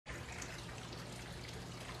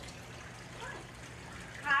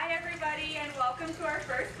everybody, and welcome to our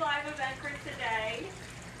first live event for today.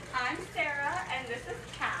 I'm Sarah, and this is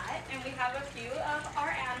Kat, and we have a few of our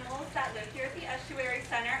animals that live here at the Estuary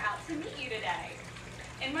Center out to meet you today.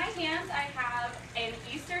 In my hands, I have an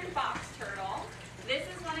eastern box turtle. This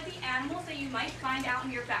is one of the animals that you might find out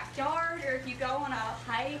in your backyard, or if you go on a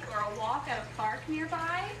hike or a walk at a park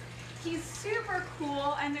nearby. He's super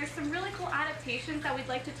cool, and there's some really cool adaptations that we'd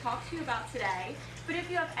like to talk to you about today. But if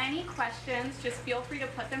you have any questions, just feel free to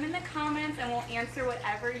put them in the comments and we'll answer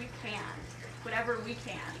whatever you can, whatever we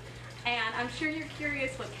can. And I'm sure you're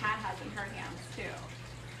curious what Kat has in her hands too.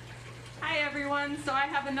 Hi everyone, so I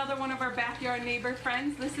have another one of our backyard neighbor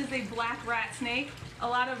friends. This is a black rat snake. A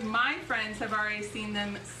lot of my friends have already seen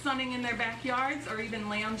them sunning in their backyards or even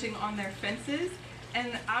lounging on their fences.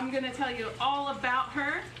 And I'm going to tell you all about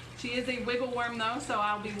her. She is a wiggle worm though, so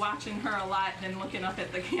I'll be watching her a lot and looking up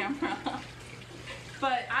at the camera.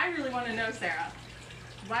 But I really want to know, Sarah,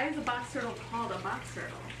 why is a box turtle called a box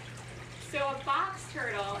turtle? So a box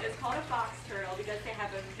turtle is called a box turtle because they have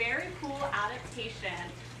a very cool adaptation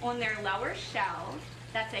on their lower shell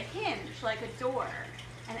that's a hinge, like a door.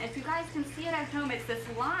 And if you guys can see it at home, it's this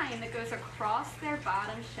line that goes across their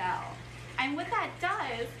bottom shell. And what that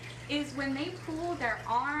does is when they pull their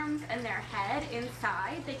arms and their head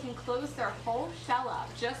inside, they can close their whole shell up,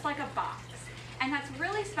 just like a box. And that's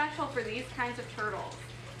really special for these kinds of turtles.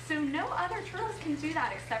 So no other turtles can do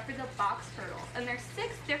that except for the box turtles. And there's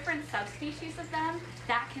 6 different subspecies of them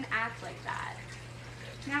that can act like that.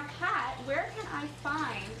 Now, Kat, where can I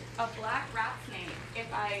find a black rat snake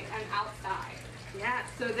if I am outside? Yeah,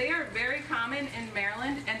 so they are very common in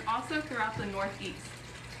Maryland and also throughout the Northeast.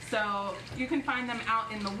 So you can find them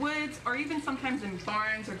out in the woods or even sometimes in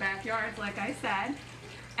barns or backyards, like I said.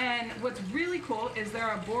 And what's really cool is they're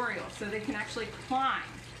arboreal, so they can actually climb.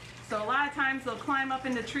 So a lot of times they'll climb up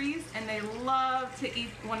into trees and they love to eat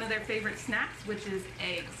one of their favorite snacks, which is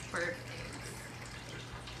eggs, bird eggs.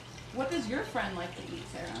 What does your friend like to eat,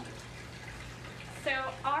 Sarah?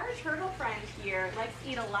 So our turtle friend here likes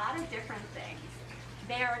to eat a lot of different things.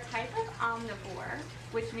 They are a type of omnivore,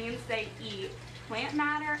 which means they eat plant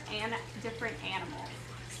matter and different animals.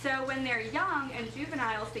 So when they're young and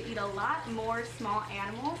juveniles, they eat a lot more small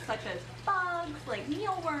animals, such as bugs, like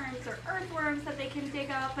mealworms or earthworms that they can dig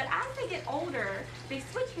up. But as they get older, they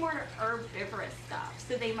switch more to herbivorous stuff.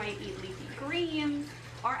 So they might eat leafy greens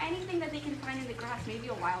or anything that they can find in the grass, maybe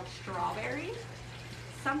a wild strawberry,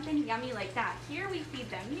 something yummy like that. Here we feed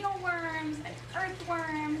them mealworms and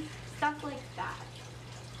earthworms, stuff like that.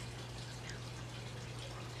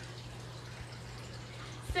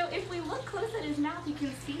 So if we look close at his mouth, you can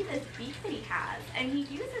see this beak that he has, and he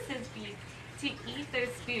uses his beak to eat those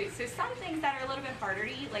foods. So some things that are a little bit harder to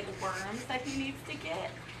eat, like worms that he needs to get,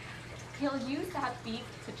 he'll use that beak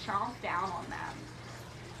to chomp down on them.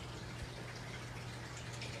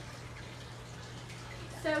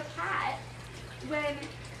 So Kat, when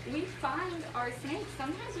we find our snakes,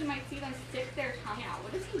 sometimes we might see them stick their tongue out.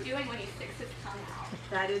 What is he doing when he sticks his tongue out?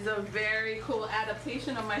 That is a very cool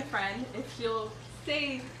adaptation of my friend. If she'll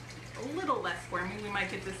stay a little less squirmy, we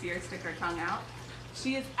might get to see her stick her tongue out.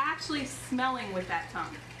 She is actually smelling with that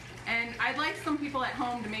tongue. And I'd like some people at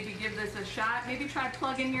home to maybe give this a shot. Maybe try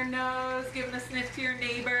plugging your nose, giving a sniff to your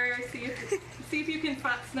neighbor, see if you can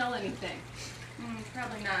smell anything.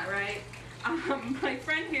 Probably not, right? My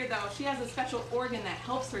friend here though, she has a special organ that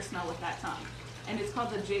helps her smell with that tongue. And it's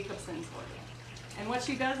called the Jacobson's organ. And what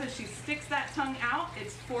she does is she sticks that tongue out,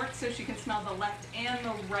 it's forked so she can smell the left and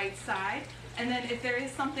the right side. And then if there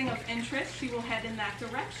is something of interest, she will head in that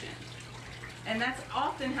direction. And that's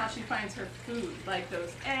often how she finds her food, like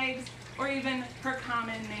those eggs, or even her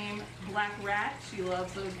common name, black rat. She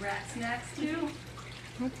loves those rat snacks too.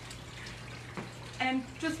 And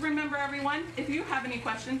just remember everyone, if you have any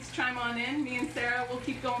questions, chime on in. Me and Sarah will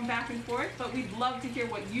keep going back and forth, but we'd love to hear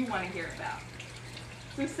what you want to hear about.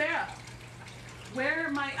 So Sarah,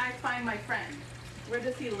 where might I find my friend? Where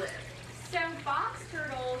does he live? So box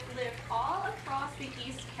turtles live all across the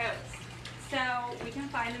East Coast. So we can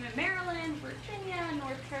find them in Maryland, Virginia,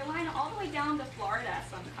 North Carolina, all the way down to Florida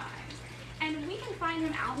sometimes. And we can find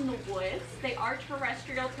them out in the woods. They are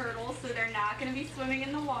terrestrial turtles, so they're not going to be swimming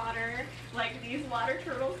in the water like these water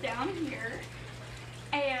turtles down here.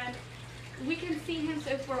 And we can see him,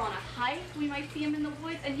 so if we're on a hike, we might see him in the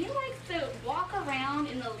woods, and he likes to walk around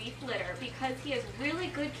in the leaf litter because he has really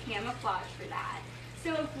good camouflage for that.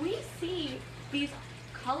 So if we see these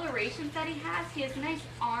colorations that he has nice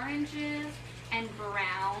oranges and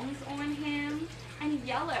browns on him and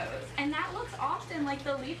yellows. And that looks often like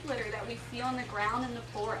the leaf litter that we see on the ground in the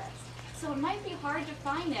forest. So it might be hard to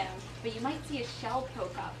find him, but you might see a shell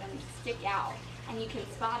poke up and stick out, and you can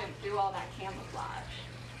spot him through all that camouflage.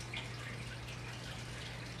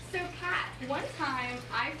 So Kat, one time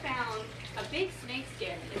I found a big snake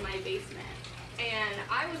skin in my basement, and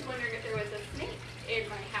I was wondering if there was a snake in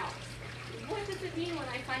my house. What does it mean when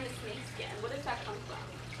I find a snake skin? What does that come from?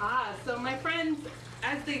 So my friends,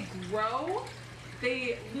 as they grow,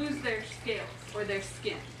 they lose their scales or their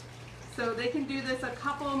skin. So they can do this a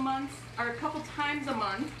couple of months or a couple times a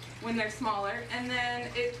month when they're smaller, and then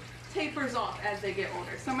it tapers off as they get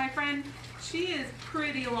older. So my friend, she is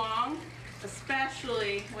pretty long,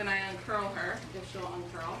 especially when I uncurl her, if she'll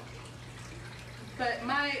uncurl. But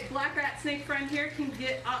my black rat snake friend here can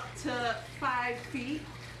get up to 5 feet.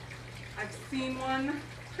 I've seen one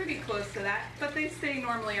pretty close to that, but they stay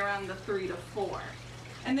normally around the 3 to 4.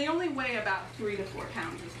 And they only weigh about 3 to 4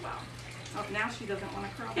 pounds as well. Oh, now she doesn't want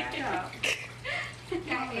to curl back up.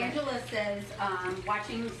 Yeah, Angela says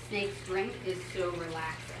watching snakes drink is so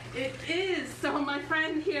relaxing. It is. So my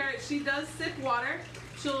friend here, she does sip water.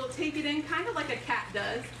 She'll take it in kind of like a cat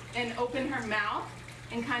does and open her mouth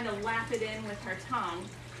and kind of lap it in with her tongue.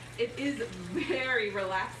 It is very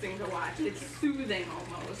relaxing to watch. It's soothing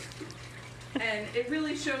almost. And it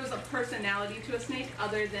really shows a personality to a snake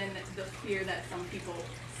other than the fear that some people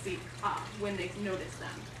see when they notice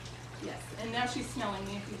them. Yes, and now she's smelling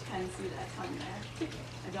me, if you can see that tongue there.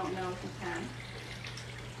 I don't know if you can.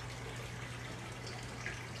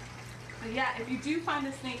 But yeah, if you do find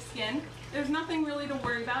a snake skin, there's nothing really to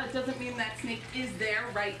worry about. It doesn't mean that snake is there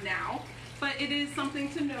right now, but it is something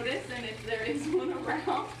to notice, and if there is one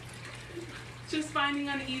around, just finding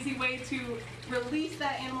an easy way to release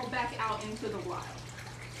that animal back out into the wild.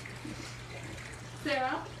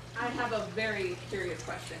 Sarah, I have a very curious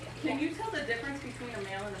question. Can you tell the difference between a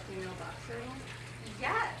male and a female box turtle?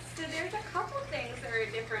 Yes, so there's a couple things that are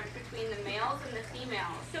different between the males and the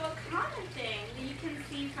females. So a common thing that you can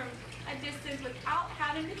see from a distance without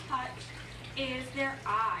having to touch is their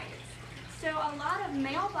eyes. So a lot of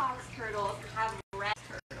male box turtles have red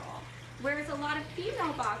turtle, whereas a lot of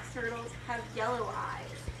female box turtles have yellow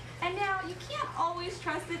eyes. And now you can't always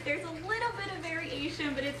trust it. There's a little bit of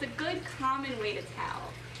variation, but it's a good common way to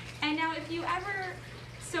tell. And now if you ever,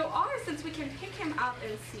 so ours, since we can pick him up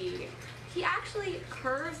and see, he actually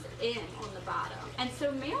curves in on the bottom. And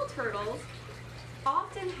so male turtles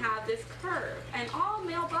often have this curve, and all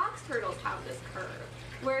male box turtles have this curve.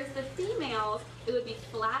 Whereas the females, it would be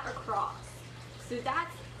flat across. So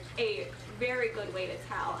that's a very good way to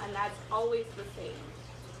tell, and that's always the same.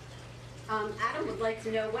 Adam would like to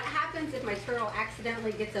know what happens if my turtle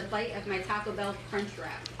accidentally gets a bite of my Taco Bell Crunch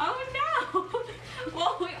Wrap. Oh no!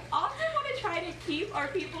 Well, we often want to try to keep our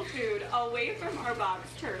people food away from our box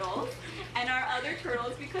turtles and our other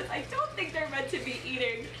turtles because I don't think they're meant to be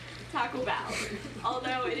eating Taco Bell,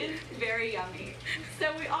 although it is very yummy.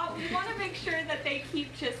 So we want to make sure that they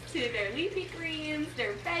keep just to their leafy greens,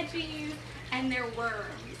 their veggies, and their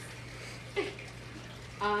worms.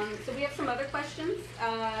 So we have some other questions.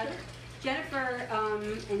 Jennifer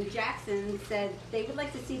and Jackson said they would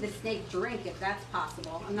like to see the snake drink if that's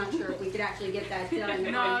possible. I'm not sure if we could actually get that done.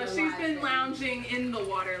 No, she's been lounging in the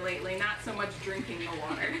water lately, not so much drinking the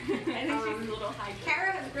water. I think she's a little high.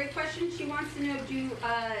 Kara has a great question. She wants to know, do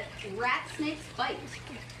rat snakes bite?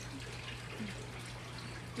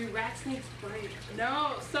 Do rat snakes bite?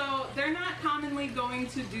 No, so they're not commonly going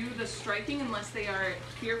to do the striking unless they are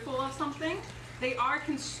fearful of something. They are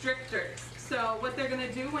constrictors. So what they're going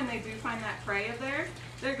to do when they do find that prey of theirs,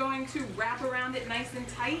 they're going to wrap around it nice and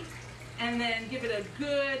tight and then give it a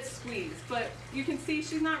good squeeze. But you can see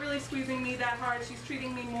she's not really squeezing me that hard. She's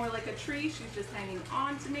treating me more like a tree. She's just hanging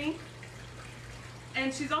on to me.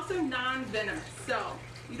 And she's also non-venomous. So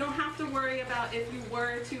you don't have to worry about if you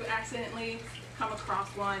were to accidentally come across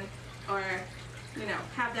one or, you know,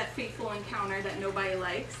 have that fateful encounter that nobody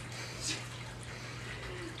likes.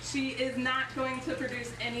 She is not going to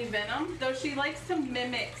produce any venom, though she likes to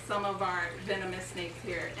mimic some of our venomous snakes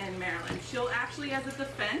here in Maryland. She'll actually, as a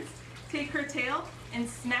defense, take her tail and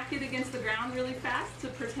smack it against the ground really fast to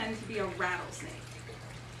pretend to be a rattlesnake.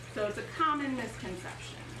 So it's a common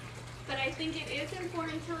misconception. But I think it is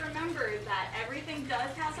important to remember that everything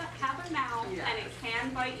does have a mouth, Yeah. and it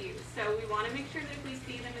can bite you. So we want to make sure that if we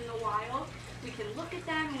see them in the wild, we can look at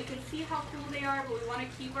them and we can see how cool they are, but we want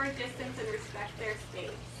to keep our distance and respect their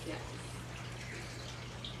space. Yes.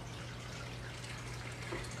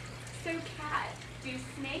 So Kat, do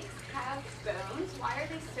snakes have bones? Why are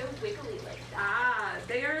they so wiggly like that?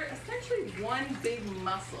 They are essentially one big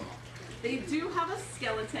muscle. They do have a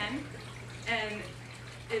skeleton, and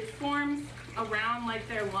it forms around like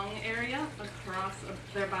their lung area across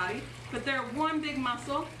their body, but they're one big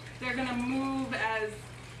muscle. They're gonna move as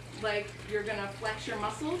like you're gonna flex your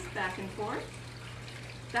muscles back and forth.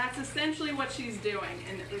 That's essentially what she's doing,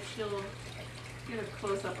 and if she'll get a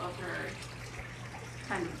close-up of her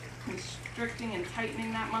kind of constricting and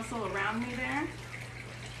tightening that muscle around me there.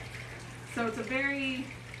 So it's a very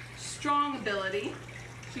strong ability.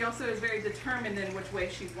 She also is very determined in which way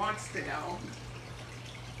she wants to go.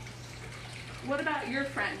 What about your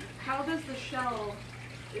friend? How does the shell,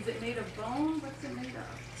 is it made of bone? What's it made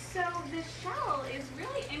of? So the shell is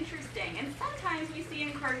really interesting, and sometimes we see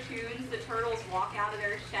in cartoons the turtles walk out of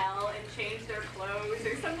their shell and change their clothes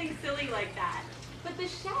or something silly like that. But the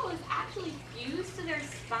shell is actually fused to their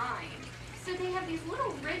spine. So they have these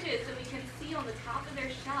little ridges that we can see on the top of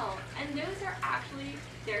their shell, and those are actually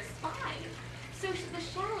their spine. So the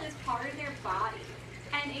shell is part of their body,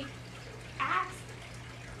 and it acts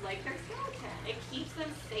like their skeleton. It keeps them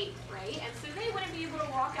safe, right? And so they wouldn't be able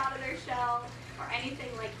to walk out of their shell or anything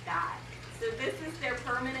like that. So this is their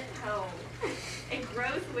permanent home. It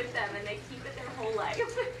grows with them, and they keep it their whole life.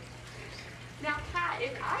 Now, Kat,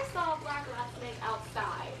 if I saw a black rat snake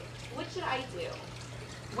outside, what should I do?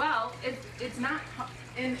 Well, it's not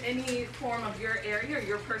in any form of your area or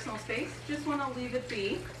your personal space. Just want to leave it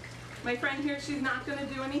be. My friend here, she's not going to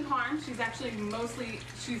do any harm. She's actually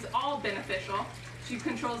she's all beneficial. She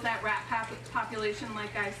controls that rat population,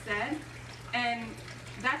 like I said, and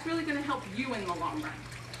that's really going to help you in the long run.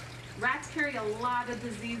 Rats carry a lot of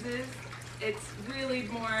diseases. It's really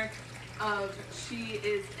more of she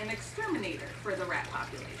is an exterminator for the rat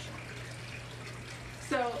population.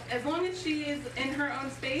 So as long as she is in her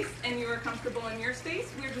own space and you are comfortable in your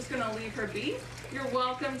space, we're just going to leave her be. You're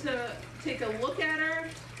welcome to take a look at her.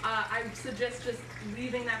 I suggest just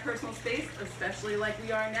leaving that personal space, especially like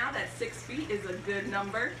we are now. That 6 feet is a good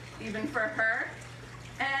number, even for her.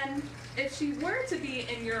 And if she were to be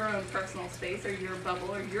in your own personal space or your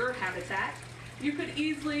bubble or your habitat, you could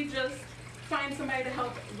easily just find somebody to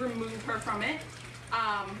help remove her from it.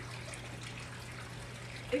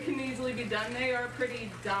 It can easily be done. They are pretty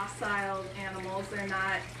docile animals. They're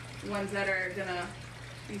not ones that are gonna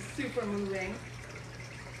be super moving.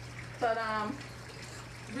 But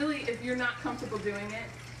really, if you're not comfortable doing it,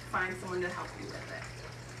 find someone to help you with it.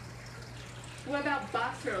 What about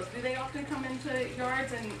box turtles? Do they often come into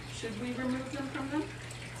yards, and should we remove them from them?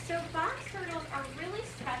 So box turtles are really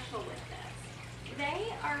special with this.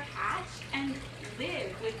 They are hatched and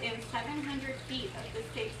live within 700 feet of the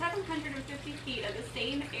same, 750 feet of the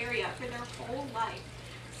same area for their whole life.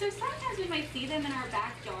 So sometimes we might see them in our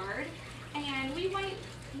backyard, and we might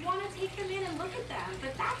want to take them in and look at them,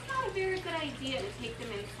 but that's not a very good idea to take them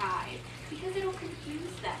inside because it'll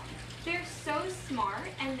confuse them. They're so smart,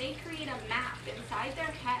 and they create a map inside their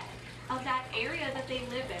head of that area that they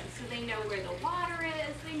live in, so they know where the water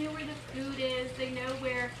is, they know where the food is, they know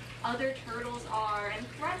where other turtles are and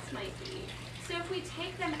threats might be. So if we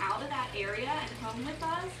take them out of that area and home with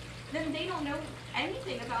us, then they don't know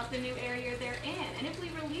anything about the new area they're in. And if we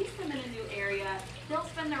release them in a new area, they'll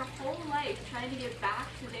spend their whole life trying to get back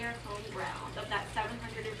to their home ground of that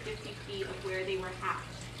 750 feet of where they were hatched.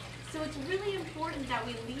 So it's really important that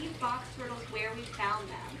we leave box turtles where we found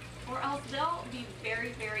them, or else they'll be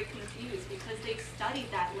very, very confused because they've studied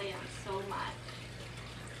that land so much.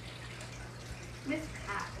 Miss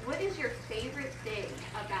Pat, what is your favorite thing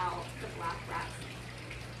about the black rat snake?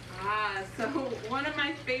 So one of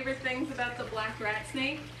my favorite things about the black rat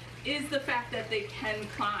snake is the fact that they can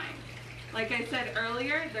climb. Like I said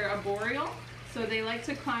earlier, they're arboreal, so they like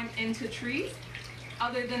to climb into trees.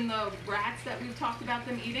 Other than the rats that we've talked about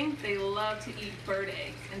them eating, they love to eat bird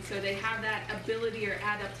eggs. And so they have that ability or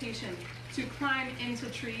adaptation to climb into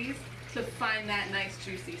trees to find that nice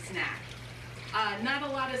juicy snack. Not a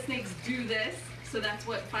lot of snakes do this, so that's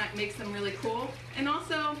what makes them really cool. And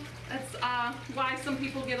also, that's why some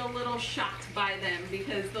people get a little shocked by them,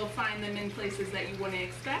 because they'll find them in places that you wouldn't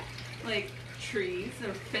expect, like trees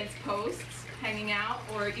or fence posts hanging out,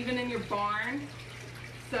 or even in your barn.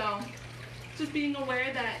 So just being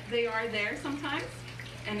aware that they are there sometimes,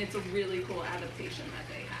 and it's a really cool adaptation that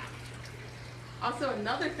they have. Also,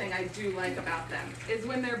 another thing I do like about them is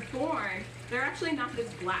when they're born, they're actually not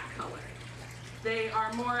this black color. They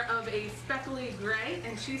are more of a speckly gray,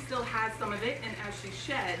 and she still has some of it, and as she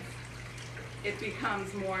sheds, it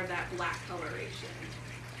becomes more of that black coloration.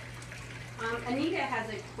 Anita has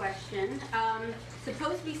a question.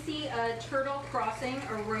 Suppose we see a turtle crossing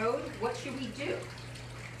a road, what should we do?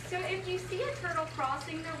 So if you see a turtle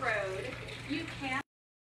crossing the road, you can.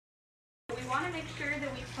 We want to make sure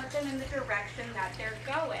that we put them in the direction that they're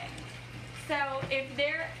going. So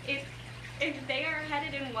if if they are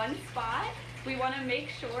headed in one spot, we want to make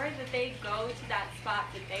sure that they go to that spot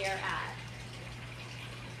that they are at.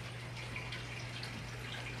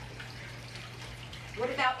 What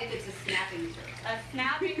about if it's a snapping turtle? A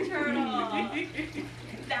snapping turtle.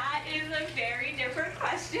 That is a very different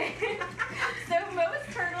question. So most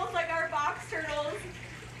turtles, like our box turtles,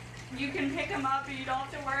 you can pick them up and you don't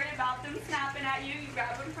have to worry about them snapping at you. You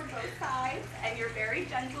grab them from both sides and you're very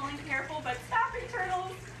gentle and careful. But snapping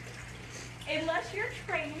turtles, unless you're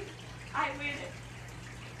trained, I would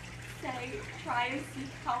say try and seek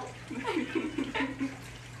help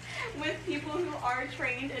with people who are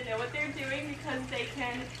trained and know what they're doing, because they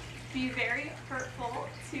can be very hurtful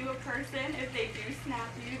to a person if they do snap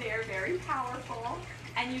you. They are very powerful,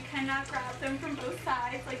 and you cannot grab them from both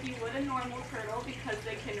sides like you would a normal turtle, because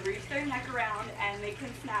they can reach their neck around and they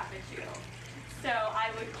can snap at you. So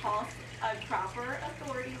I would call a proper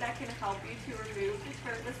authority that can help you to remove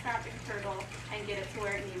the snapping turtle and get it to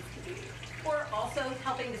where it needs to be. Or also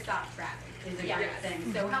helping to stop traffic is a great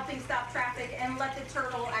thing. So helping stop traffic and let the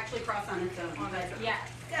turtle actually cross on its own. But yes,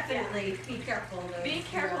 definitely be careful. Be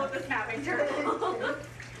careful with the snapping turtle.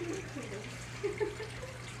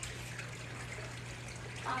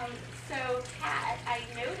 So Kat, I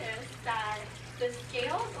noticed that the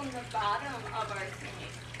scales on the bottom of our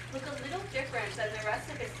snake look a little different than the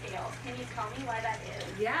rest of the scales. Can you tell me why that is?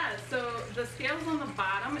 Yeah, so the scales on the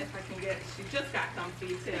bottom, if I can get, she just got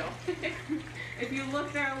comfy too. If you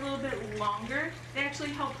look, they're a little bit longer. They actually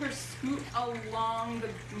help her scoot along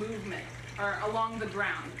the movement, or along the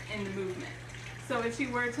ground in the movement. So if she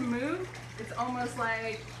were to move, it's almost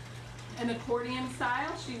like an accordion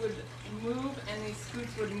style. She would move and these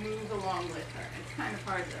scoots would move along with her. It's kind of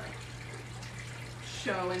hard to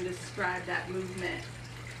show and describe that movement.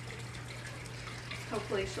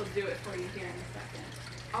 Hopefully she'll do it for you here in a second.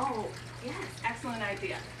 Oh, yes, excellent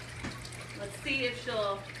idea. Let's see if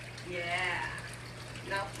she'll, yeah.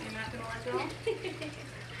 Nope, you're not gonna let go?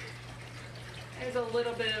 There's a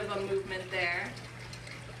little bit of a movement there.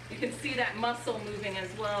 You can see that muscle moving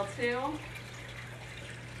as well too.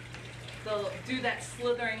 They'll do that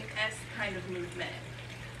slithering-esque kind of movement.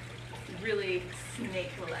 Really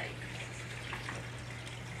snake-like.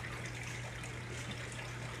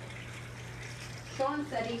 Sean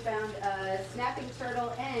said he found a snapping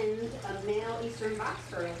turtle and a male eastern box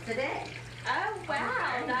turtle today. Oh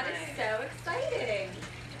wow, Very that nice. is so exciting.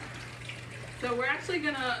 So we're actually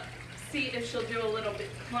gonna see if she'll do a little bit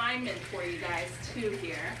climbing for you guys too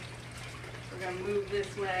here. We're gonna move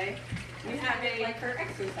this way. We have a, like her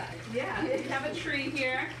exercise. yeah, we have a tree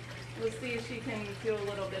here. We'll see if she can do a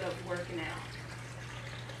little bit of working out.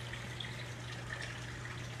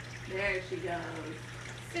 There she goes.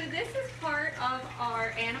 So this is part of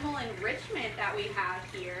our animal enrichment that we have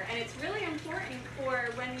here, and it's really important for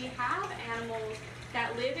when we have animals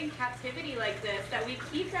that live in captivity like this, that we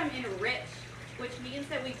keep them enriched, which means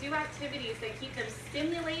that we do activities that keep them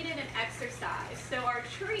stimulated and exercised. So our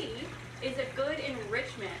tree is a good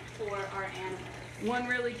enrichment for our animals. One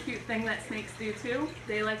really cute thing that snakes do too,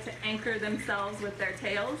 they like to anchor themselves with their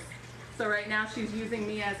tails. So right now she's using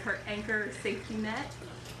me as her anchor safety net.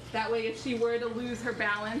 That way if she were to lose her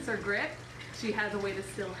balance or grip, she has a way to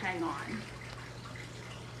still hang on.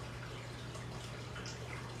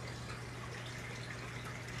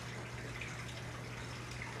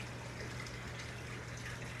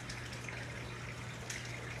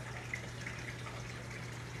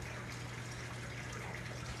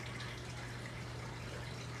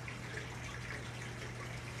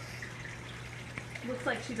 Looks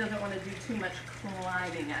like she doesn't want to do too much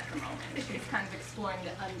climbing at the moment. She's kind of exploring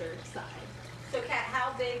the underside. So Kat,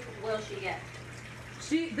 how big will she get?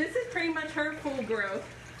 This is pretty much her full growth.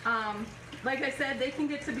 Like I said, they can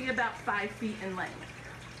get to be about 5 feet in length.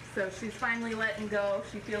 So she's finally letting go.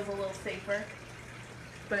 She feels a little safer.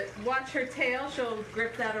 But watch her tail. She'll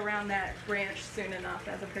grip that around that branch soon enough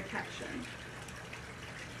as a protection.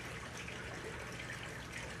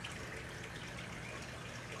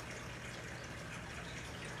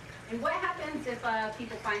 And what happens if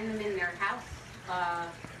people find them in their house,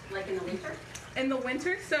 like in the winter? In the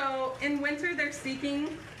winter, so in winter they're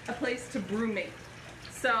seeking a place to brumate.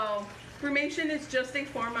 So brumation is just a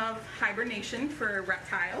form of hibernation for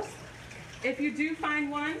reptiles. If you do find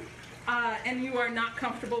one and you are not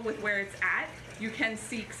comfortable with where it's at, you can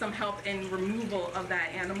seek some help in removal of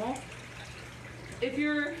that animal. If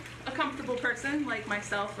you're a comfortable person like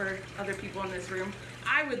myself or other people in this room,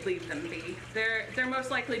 I would leave them be. They're most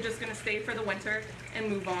likely just going to stay for the winter and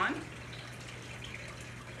move on.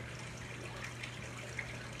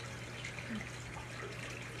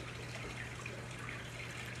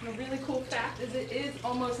 a really cool fact is it is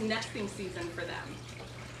almost nesting season for them.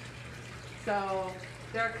 So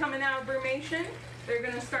they're coming out of brumation. They're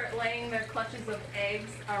going to start laying their clutches of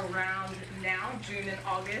eggs around now, June and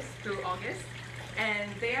August through August.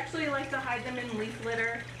 And they actually like to hide them in leaf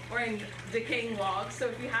litter or in decaying logs. So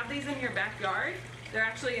if you have these in your backyard, they're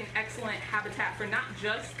actually an excellent habitat for not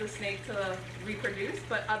just the snake to reproduce,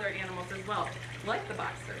 but other animals as well, like the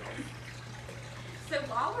box turtle. So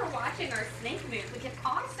while we're watching our snake move, we can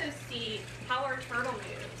also see how our turtle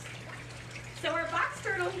moves. So our box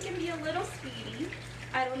turtle, he can be a little speedy.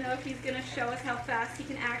 I don't know if he's going to show us how fast he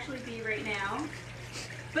can actually be right now.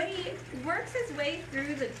 But he works his way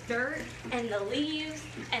through the dirt and the leaves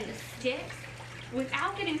and the sticks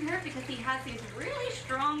without getting hurt because he has these really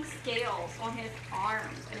strong scales on his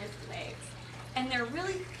arms and his legs. And they're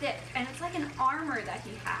really thick, and it's like an armor that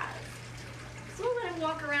he has. So we'll let him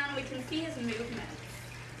walk around and we can see his movements.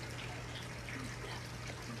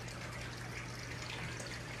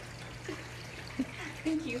 I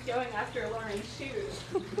think he's going after Lauren's shoes.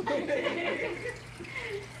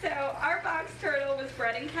 So our box turtle was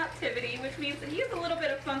bred in captivity, which means that he has a little bit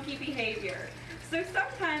of funky behavior. So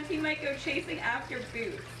sometimes he might go chasing after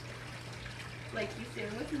boots, like he's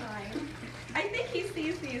doing with mine. I think he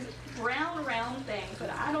sees these brown round things, but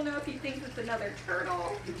I don't know if he thinks it's another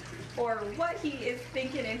turtle or what he is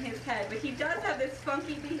thinking in his head, but he does have this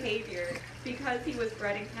funky behavior because he was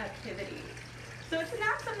bred in captivity. So it's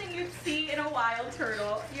not something you'd see in a wild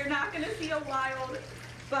turtle. You're not going to see a wild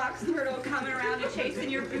box turtle coming around and chasing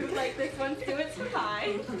your boot like this one's doing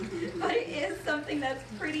tonight. But it is something that's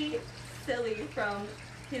pretty silly from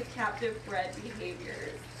his captive bred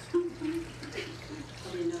behaviors. I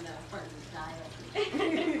didn't know that was part of his diet.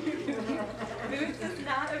 Boots is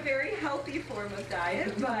not a very healthy form of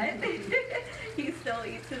diet, but he still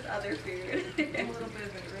eats his other food. A little bit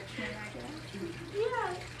of enrichment, I guess.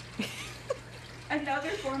 Yeah. Another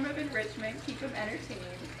form of enrichment, keep him entertained.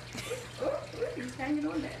 Oh, he's hanging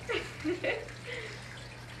on there.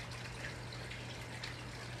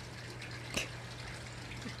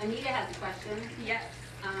 Anita has a question. Yes.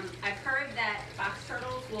 I've heard that box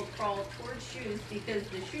turtles will crawl towards shoes because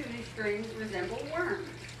the shoe strings resemble worms.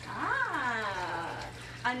 Ah,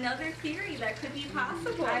 another theory that could be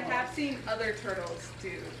possible. I have seen other turtles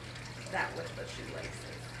do that with the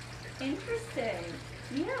shoelaces. Interesting.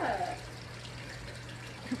 Yeah.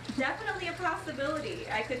 Definitely a possibility.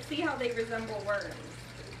 I could see how they resemble worms.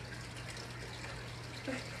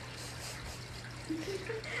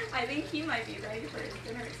 I think he might be ready for his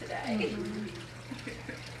dinner today.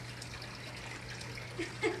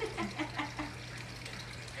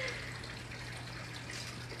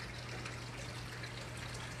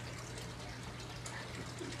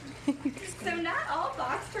 So not all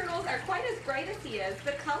box turtles are quite as bright as he is.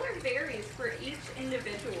 The color varies for each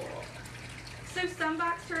individual. So some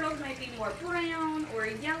box turtles might be more brown or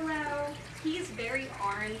yellow. He's very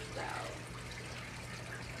orange though.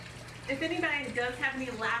 If anybody does have any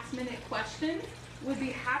last minute questions, we'd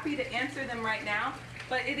be happy to answer them right now.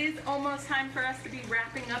 But it is almost time for us to be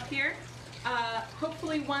wrapping up here.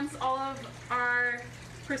 Hopefully once all of our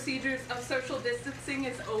procedures of social distancing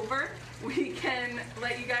is over, we can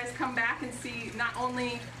let you guys come back and see not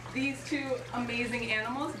only these two amazing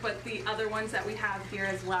animals, but the other ones that we have here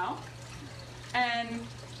as well. And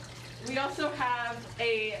we also have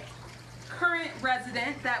a current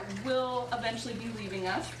resident that will eventually be leaving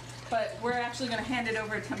us, but we're actually going to hand it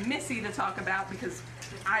over to Missy to talk about because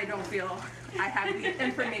I don't feel I have the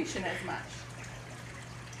information as much.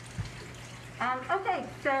 Okay,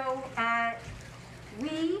 so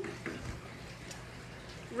we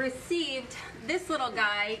received this little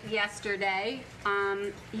guy yesterday.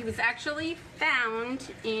 He was actually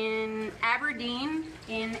found in Aberdeen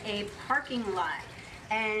in a parking lot.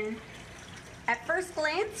 And at first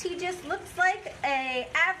glance, he just looks like an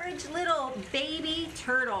average little baby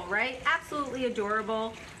turtle, right? Absolutely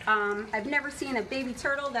adorable. I've never seen a baby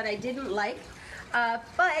turtle that I didn't like.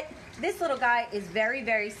 But this little guy is very,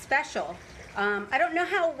 very special. I don't know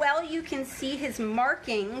how well you can see his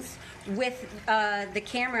markings with the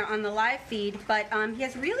camera on the live feed, but he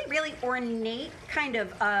has really, really ornate kind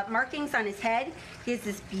of markings on his head. He has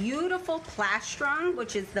this beautiful plastron,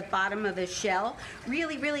 which is the bottom of his shell.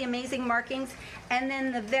 Really, really amazing markings. And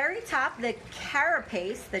then the very top, the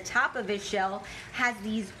carapace, the top of his shell, has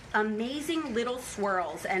these amazing little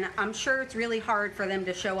swirls, and I'm sure it's really hard for them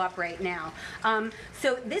to show up right now.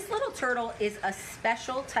 So this little turtle is a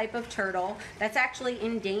special type of turtle that's actually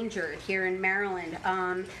endangered here in Maryland.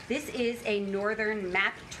 This is a northern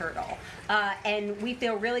map turtle, and we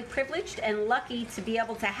feel really privileged and lucky to be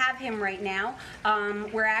able to have him right now.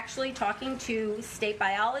 We're actually talking to state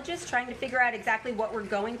biologists trying to figure out exactly what we're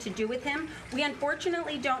going to do with him. We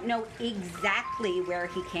unfortunately don't know exactly where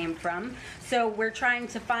he came from, so we're trying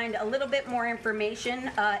to find a little bit more information.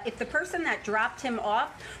 If the person that dropped him off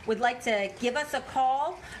would like to give us a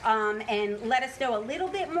call and let us know a little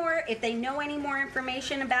bit more if they know any more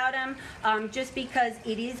information about him, just because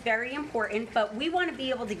it is very important, but we want to be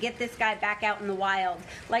able to get this guy back out in the wild.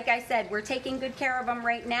 Like I said, we're taking good care of him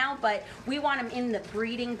right now, but we want him in the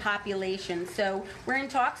breeding population. So we're in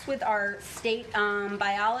talks with our state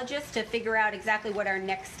biologist to figure out exactly what our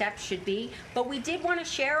next steps should be, but we did want to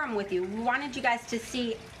share him with you. We wanted you guys to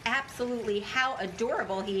see absolutely how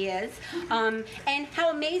adorable he is, and how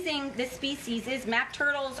amazing this species is. Map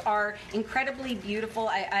turtles are incredibly beautiful.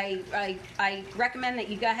 I recommend that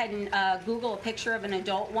you go ahead and Google a picture of an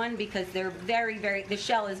adult one, because they're the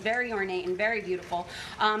shell is very ornate and very beautiful.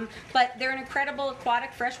 But they're an incredible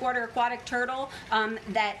freshwater aquatic turtle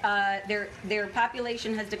that their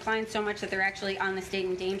population has declined so much that they're actually on the state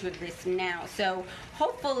endangered list now. So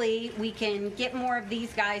hopefully we can get more of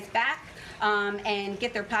these guys back and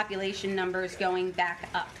get their population numbers going back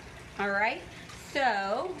up. All right,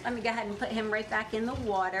 so let me go ahead and put him right back in the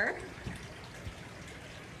water.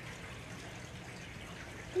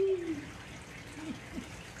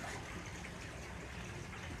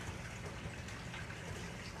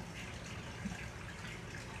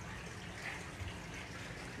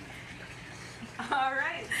 All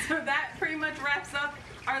right, so that pretty much wraps up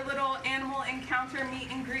our little animal encounter meet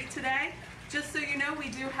and greet today. Just so you know, we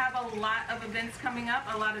do have a lot of events coming up,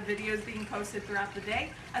 a lot of videos being posted throughout the day,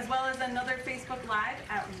 as well as another Facebook Live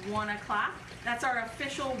at 1 o'clock. That's our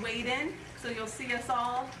official wade-in, so you'll see us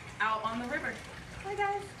all out on the river. Bye,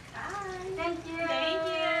 guys. Bye. Thank you. Thank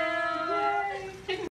you.